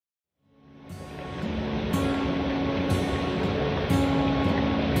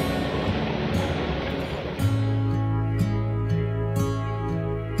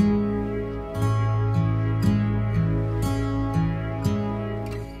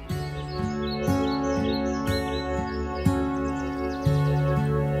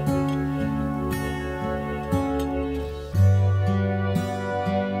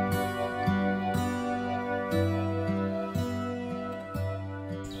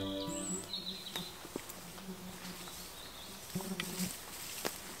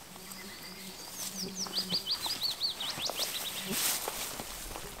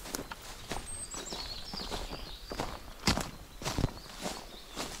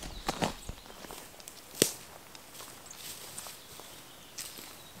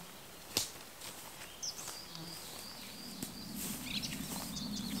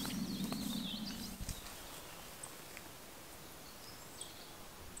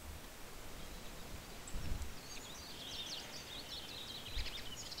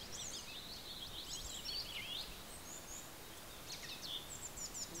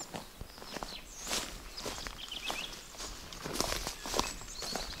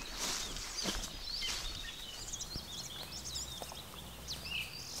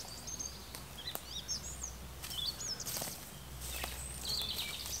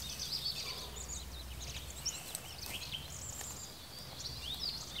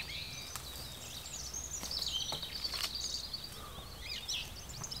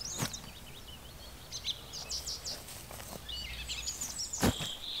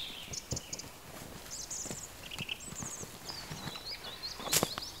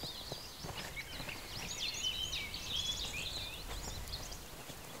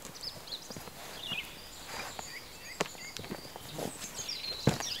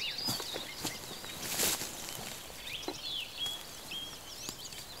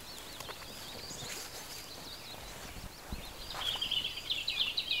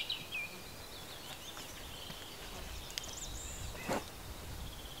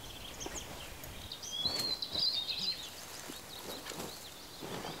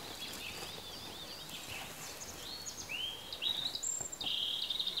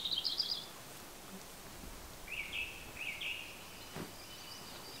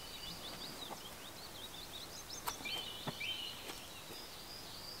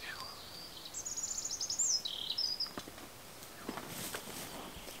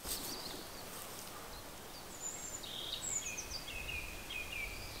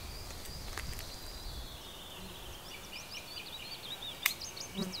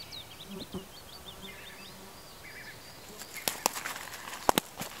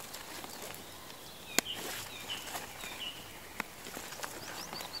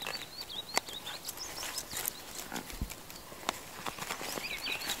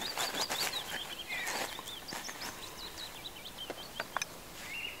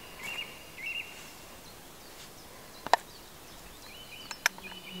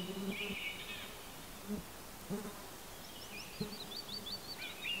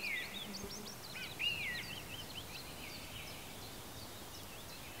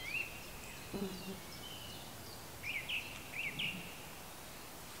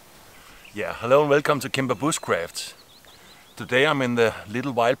Yeah, hello and welcome to PNW Bushcraft. Today I'm in the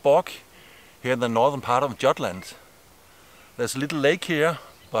Little Wild Borg, here in the northern part of Jutland. There's a little lake here,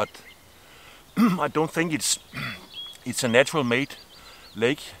 but I don't think it's a natural made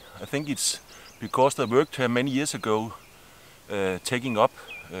lake. I think it's because they worked here many years ago taking up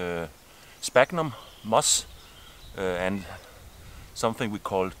sphagnum, moss and something we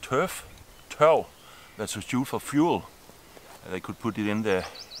call turf, that's used for fuel. They could put it in the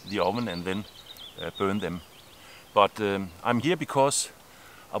oven and then burn them. But I'm here because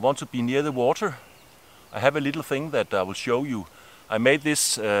I want to be near the water. I have a little thing that I will show you. I made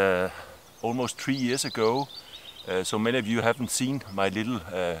this almost 3 years ago, so many of you haven't seen my little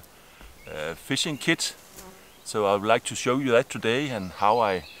fishing kit. So I would like to show you that today and how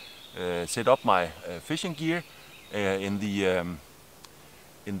I set up my fishing gear in the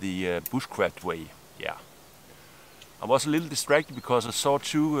bushcraft way. Yeah. I was a little distracted because I saw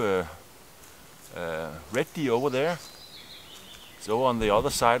two red deer over there. It's over on the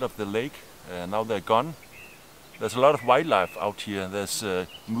other side of the lake. Now they're gone. There's a lot of wildlife out here. There's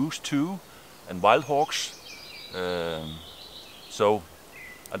moose too and wild hogs. So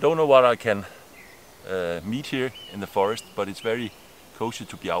I don't know what I can meet here in the forest, but it's very cozy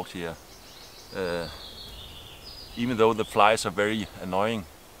to be out here. Even though the flies are very annoying,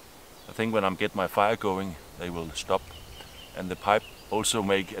 I think when I get my fire going, they will stop. And the pipe also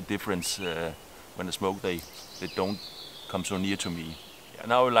make a difference when the smoke, they don't come so near to me. Yeah,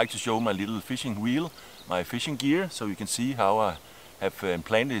 now I would like to show my little fishing wheel, my fishing gear, so you can see how I have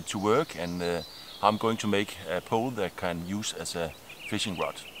planned it to work and how I'm going to make a pole that I can use as a fishing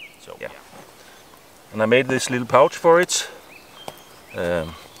rod. So yeah. And I made this little pouch for it,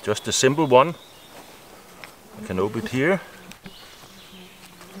 just a simple one. I can open it here.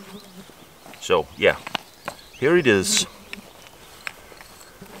 So yeah, here it is.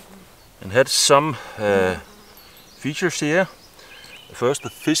 And had some features here. First, the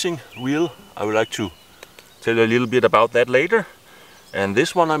fishing wheel. I would like to tell you a little bit about that later. And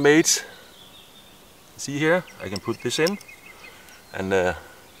this one I made. See here, I can put this in, and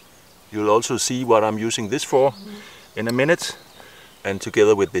you'll also see what I'm using this for in a minute, and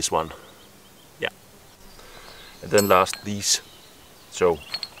together with this one. Yeah. And then last these. So,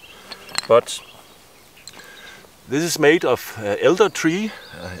 but this is made of elder tree,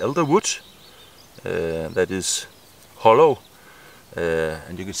 elder wood, that is hollow,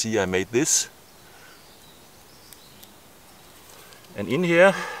 and you can see I made this. And in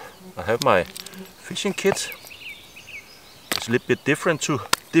here I have my fishing kit. It's a little bit difficult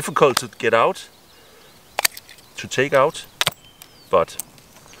to get out, to take out, but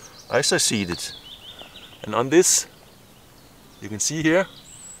I succeeded. And on this, you can see here,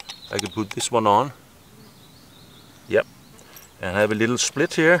 I can put this one on. Yep, and I have a little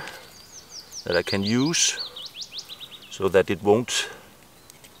split here that I can use so that it won't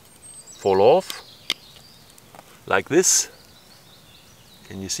fall off, like this.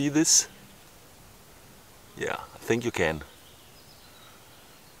 Can you see this? Yeah, I think you can.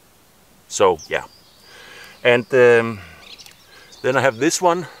 So yeah, and then I have this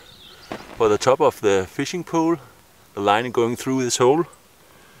one for the top of the fishing pole, the line going through this hole,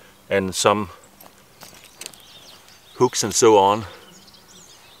 and some hooks and so on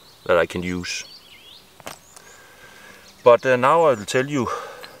that I can use. But now I will tell you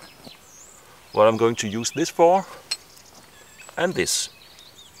what I'm going to use this for, and this.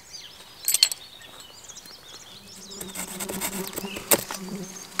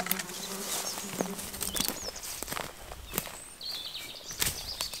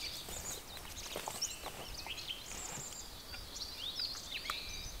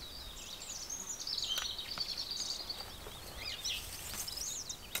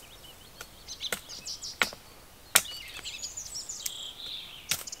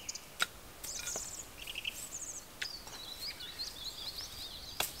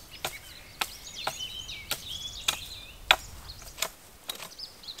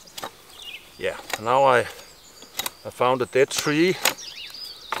 Yeah, now I found a dead tree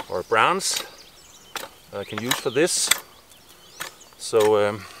or a branch I can use for this.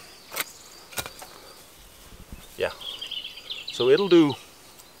 So yeah, so it'll do.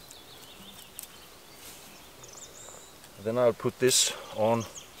 Then I'll put this on.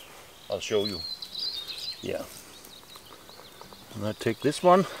 I'll show you. Yeah, and I take this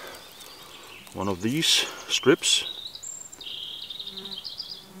one of these strips.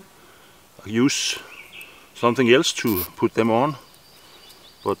 I use something else to put them on,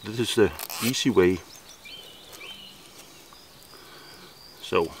 but this is the easy way.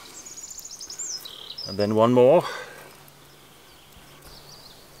 So, and then one more.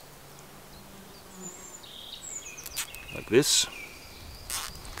 this.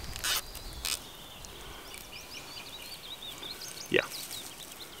 Yeah.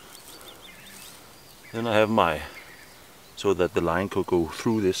 Then I have my, so that the line could go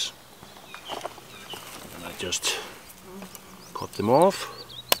through this. And I just cut them off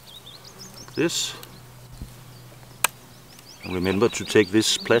like this. And remember to take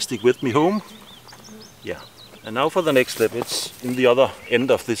this plastic with me home. Yeah. And now for the next step. It's in the other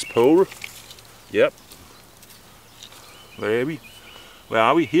end of this pole. Yep. Where are we? Where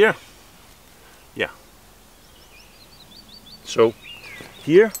are we? Here? Yeah. So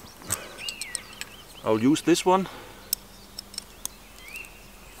here I'll use this one.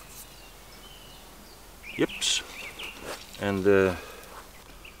 Yep. And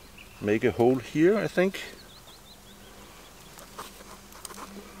make a hole here, I think.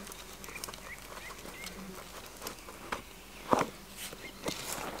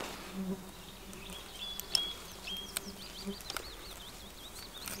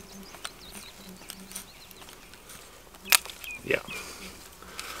 Yeah,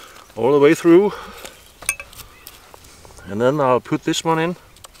 all the way through, and then I'll put this one in,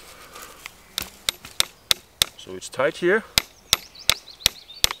 so it's tight here.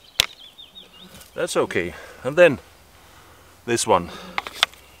 That's okay. And then this one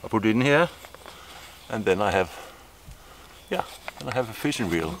I put in here, and then I have, yeah, and I have a fishing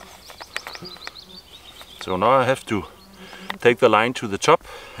reel. So now I have to take the line to the top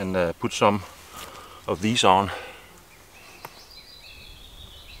and put some of these on.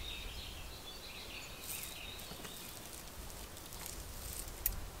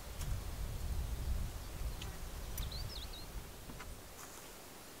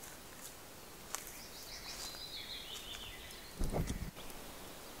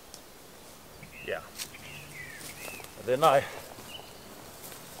 Yeah. And then I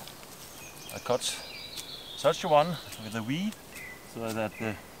cut such a one with a V so that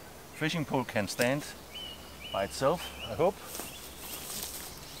the fishing pole can stand by itself, I hope.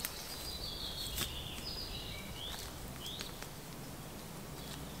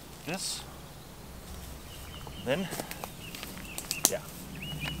 This. Then, yeah.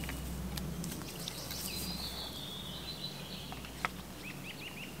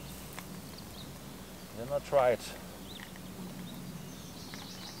 Then I'll try it.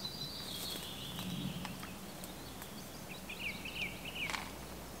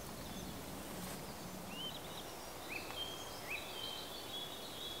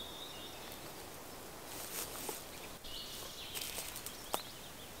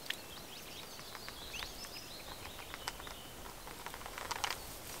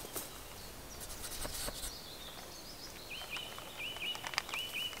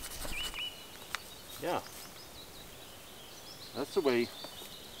 Yeah, that's the way.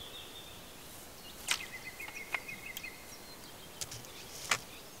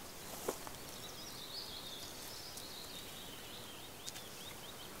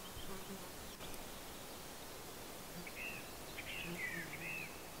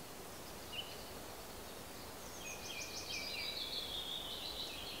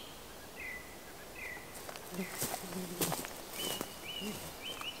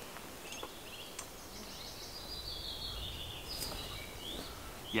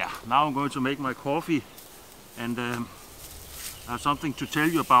 Yeah, now I'm going to make my coffee, and I have something to tell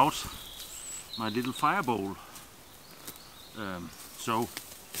you about my little Firebowl. So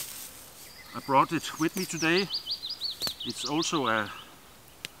I brought it with me today. It's also a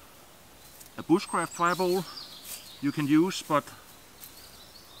bushcraft Firebowl you can use, but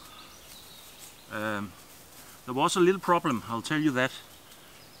there was a little problem, I'll tell you that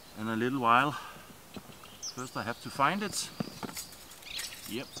in a little while. First I have to find it.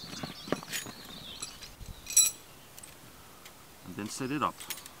 Yep. And then set it up.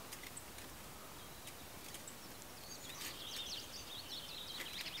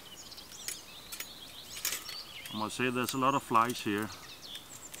 I must say there's a lot of flies here.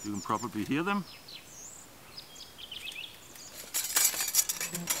 You can probably hear them.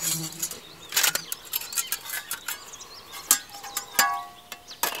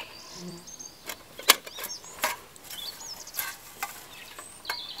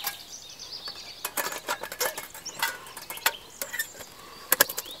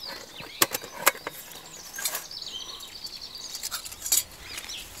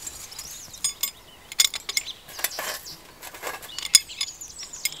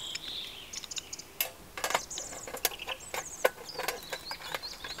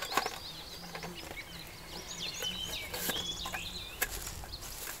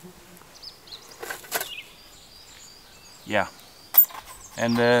 Yeah,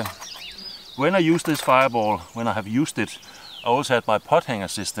 and when I use this Firebowl, when I have used it, I also had my pot hanger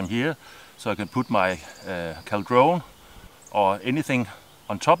system here, so I can put my caldron or anything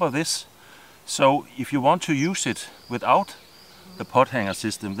on top of this. So if you want to use it without the pot hanger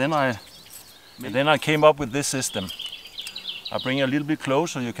system, then I came up with this system. I'll bring it a little bit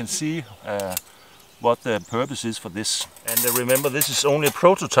closer so you can see what the purpose is for this. And remember, this is only a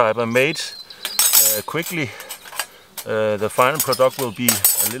prototype I made quickly. The final product will be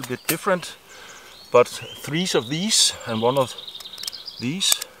a little bit different, but 3 of these and 1 of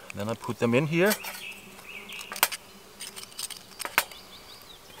these, then I put them in here.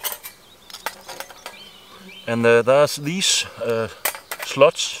 And there's these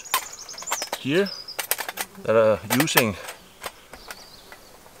slots here that are using.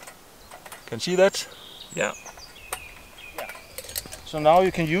 Can see that? Yeah. So now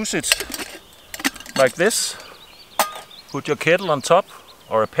you can use it like this. Put your kettle on top,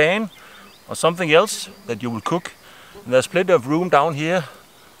 or a pan, or something else that you will cook. And there's plenty of room down here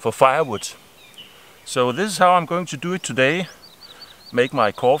for firewood. So this is how I'm going to do it today. Make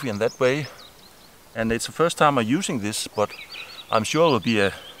my coffee in that way. And it's the first time I'm using this, but I'm sure it will be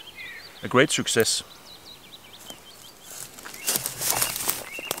a great success.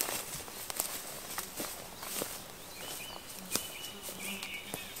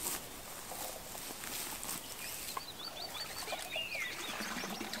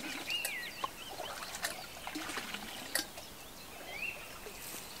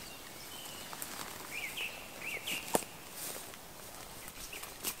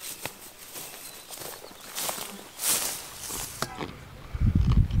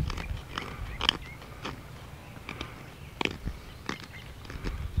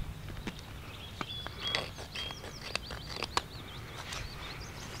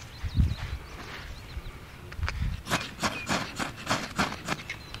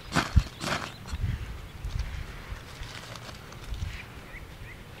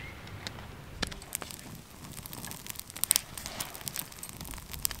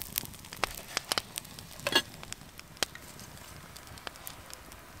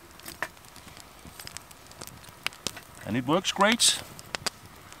 And it works great.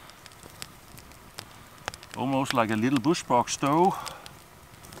 Almost like a little bushcraft stove.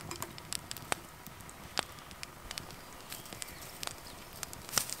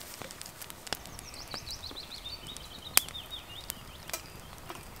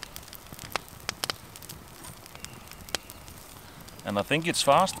 And I think it's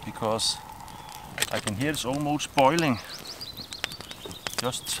fast because I can hear it's almost boiling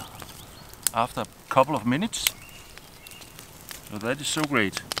just after a couple of minutes. So that is so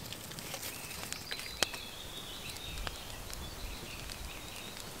great.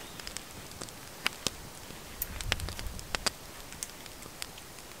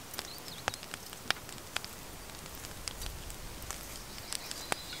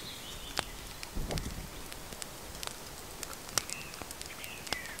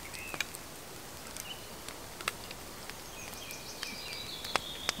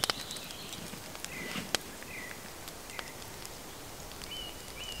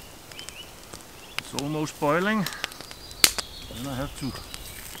 It's almost boiling. Then I have to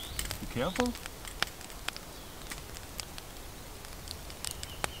be careful.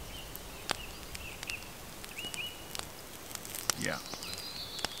 Yeah.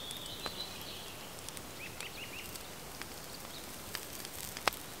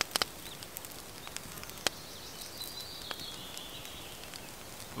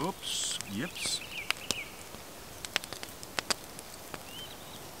 Oops, yips.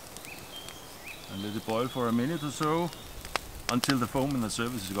 And let it boil for a minute or so until the foam in the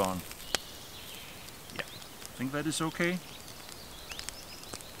surface is gone. Yeah, I think that is okay.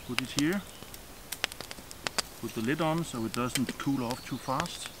 Put it here. Put the lid on so it doesn't cool off too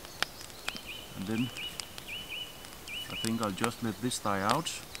fast. And then I think I'll just let this die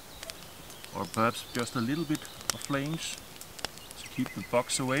out. Or perhaps just a little bit of flames to keep the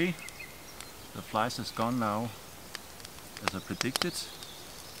bugs away. The flies has gone now, as I predicted.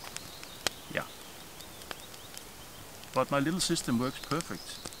 Yeah. But my little system works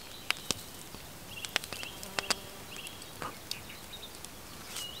perfect.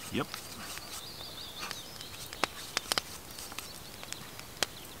 Yep.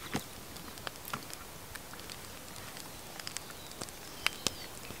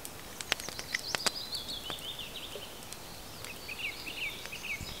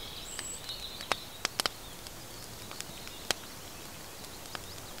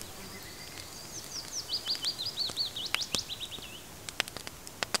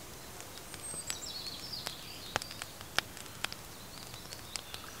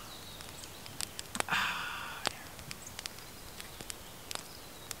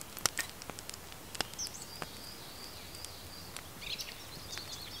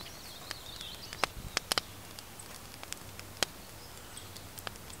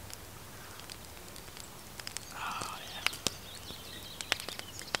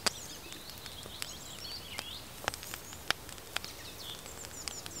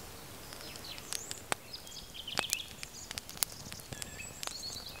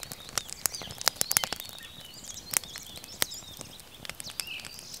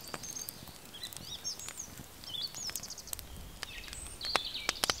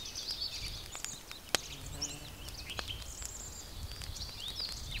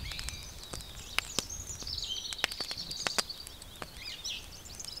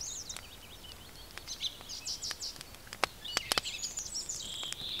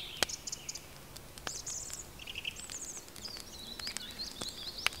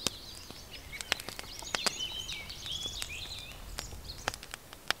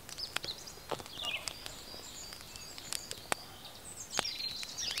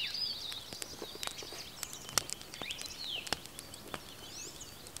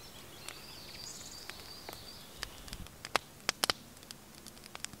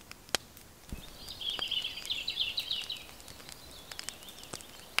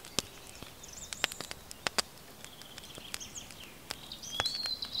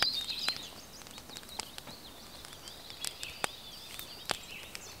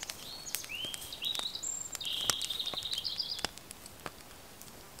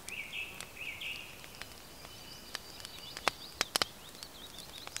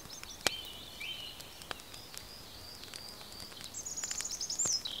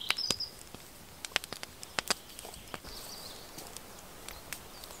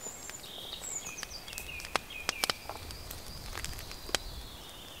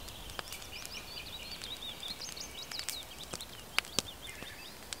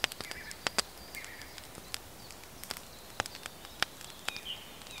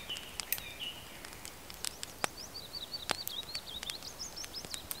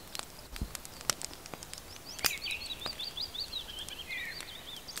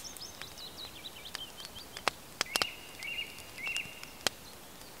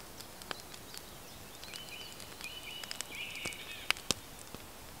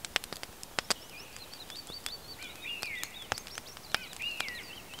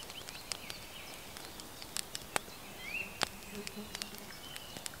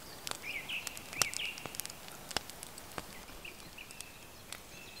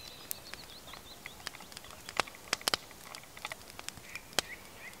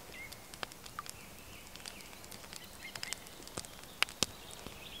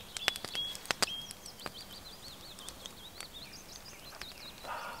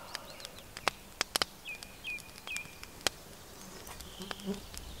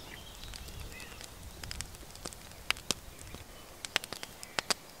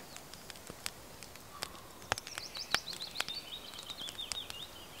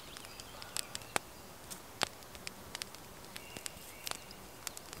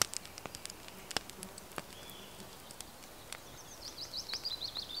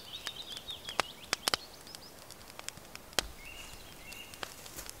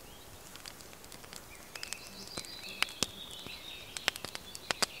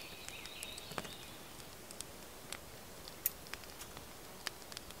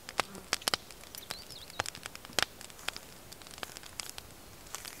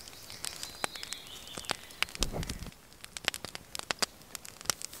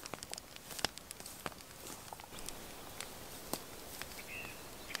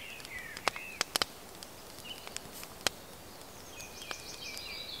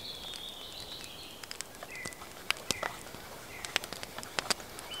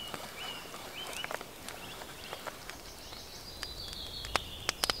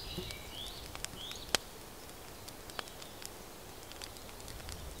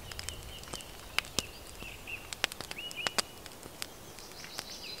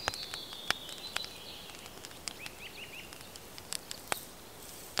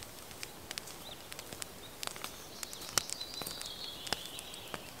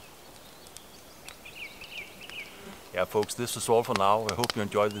 Yeah, folks, this is all for now. I hope you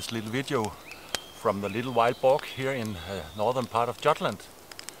enjoyed this little video from the Little Wild Borg here in northern part of Jutland.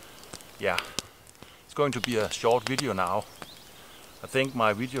 Yeah, it's going to be a short video now. I think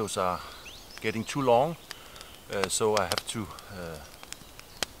my videos are getting too long, so I have to,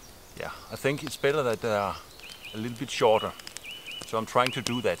 yeah, I think it's better that they are a little bit shorter. So I'm trying to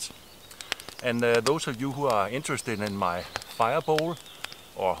do that. And those of you who are interested in my Firebowl,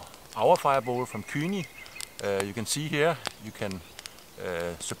 or our Firebowl from Kyni, you can see here, you can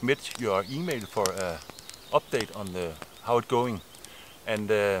submit your email for an update on how it's going.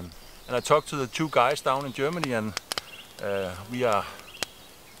 And I talked to the two guys down in Germany, and we are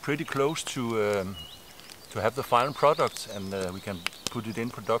pretty close to have the final product, and we can put it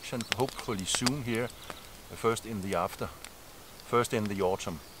in production hopefully soon here, first in the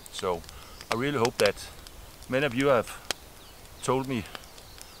autumn. So I really hope that many of you have told me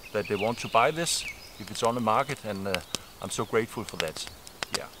that they want to buy this if it's on the market, and I'm so grateful for that.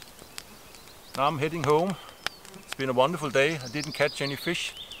 Yeah. Now I'm heading home. It's been a wonderful day. I didn't catch any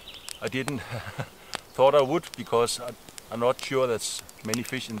fish. I didn't thought I would, because I'm not sure there's many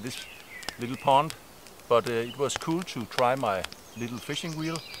fish in this little pond, but it was cool to try my little fishing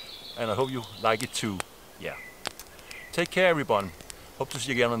reel, and I hope you like it too. Yeah. Take care, everyone. Hope to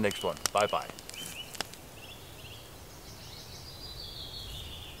see you again on the next one. Bye bye.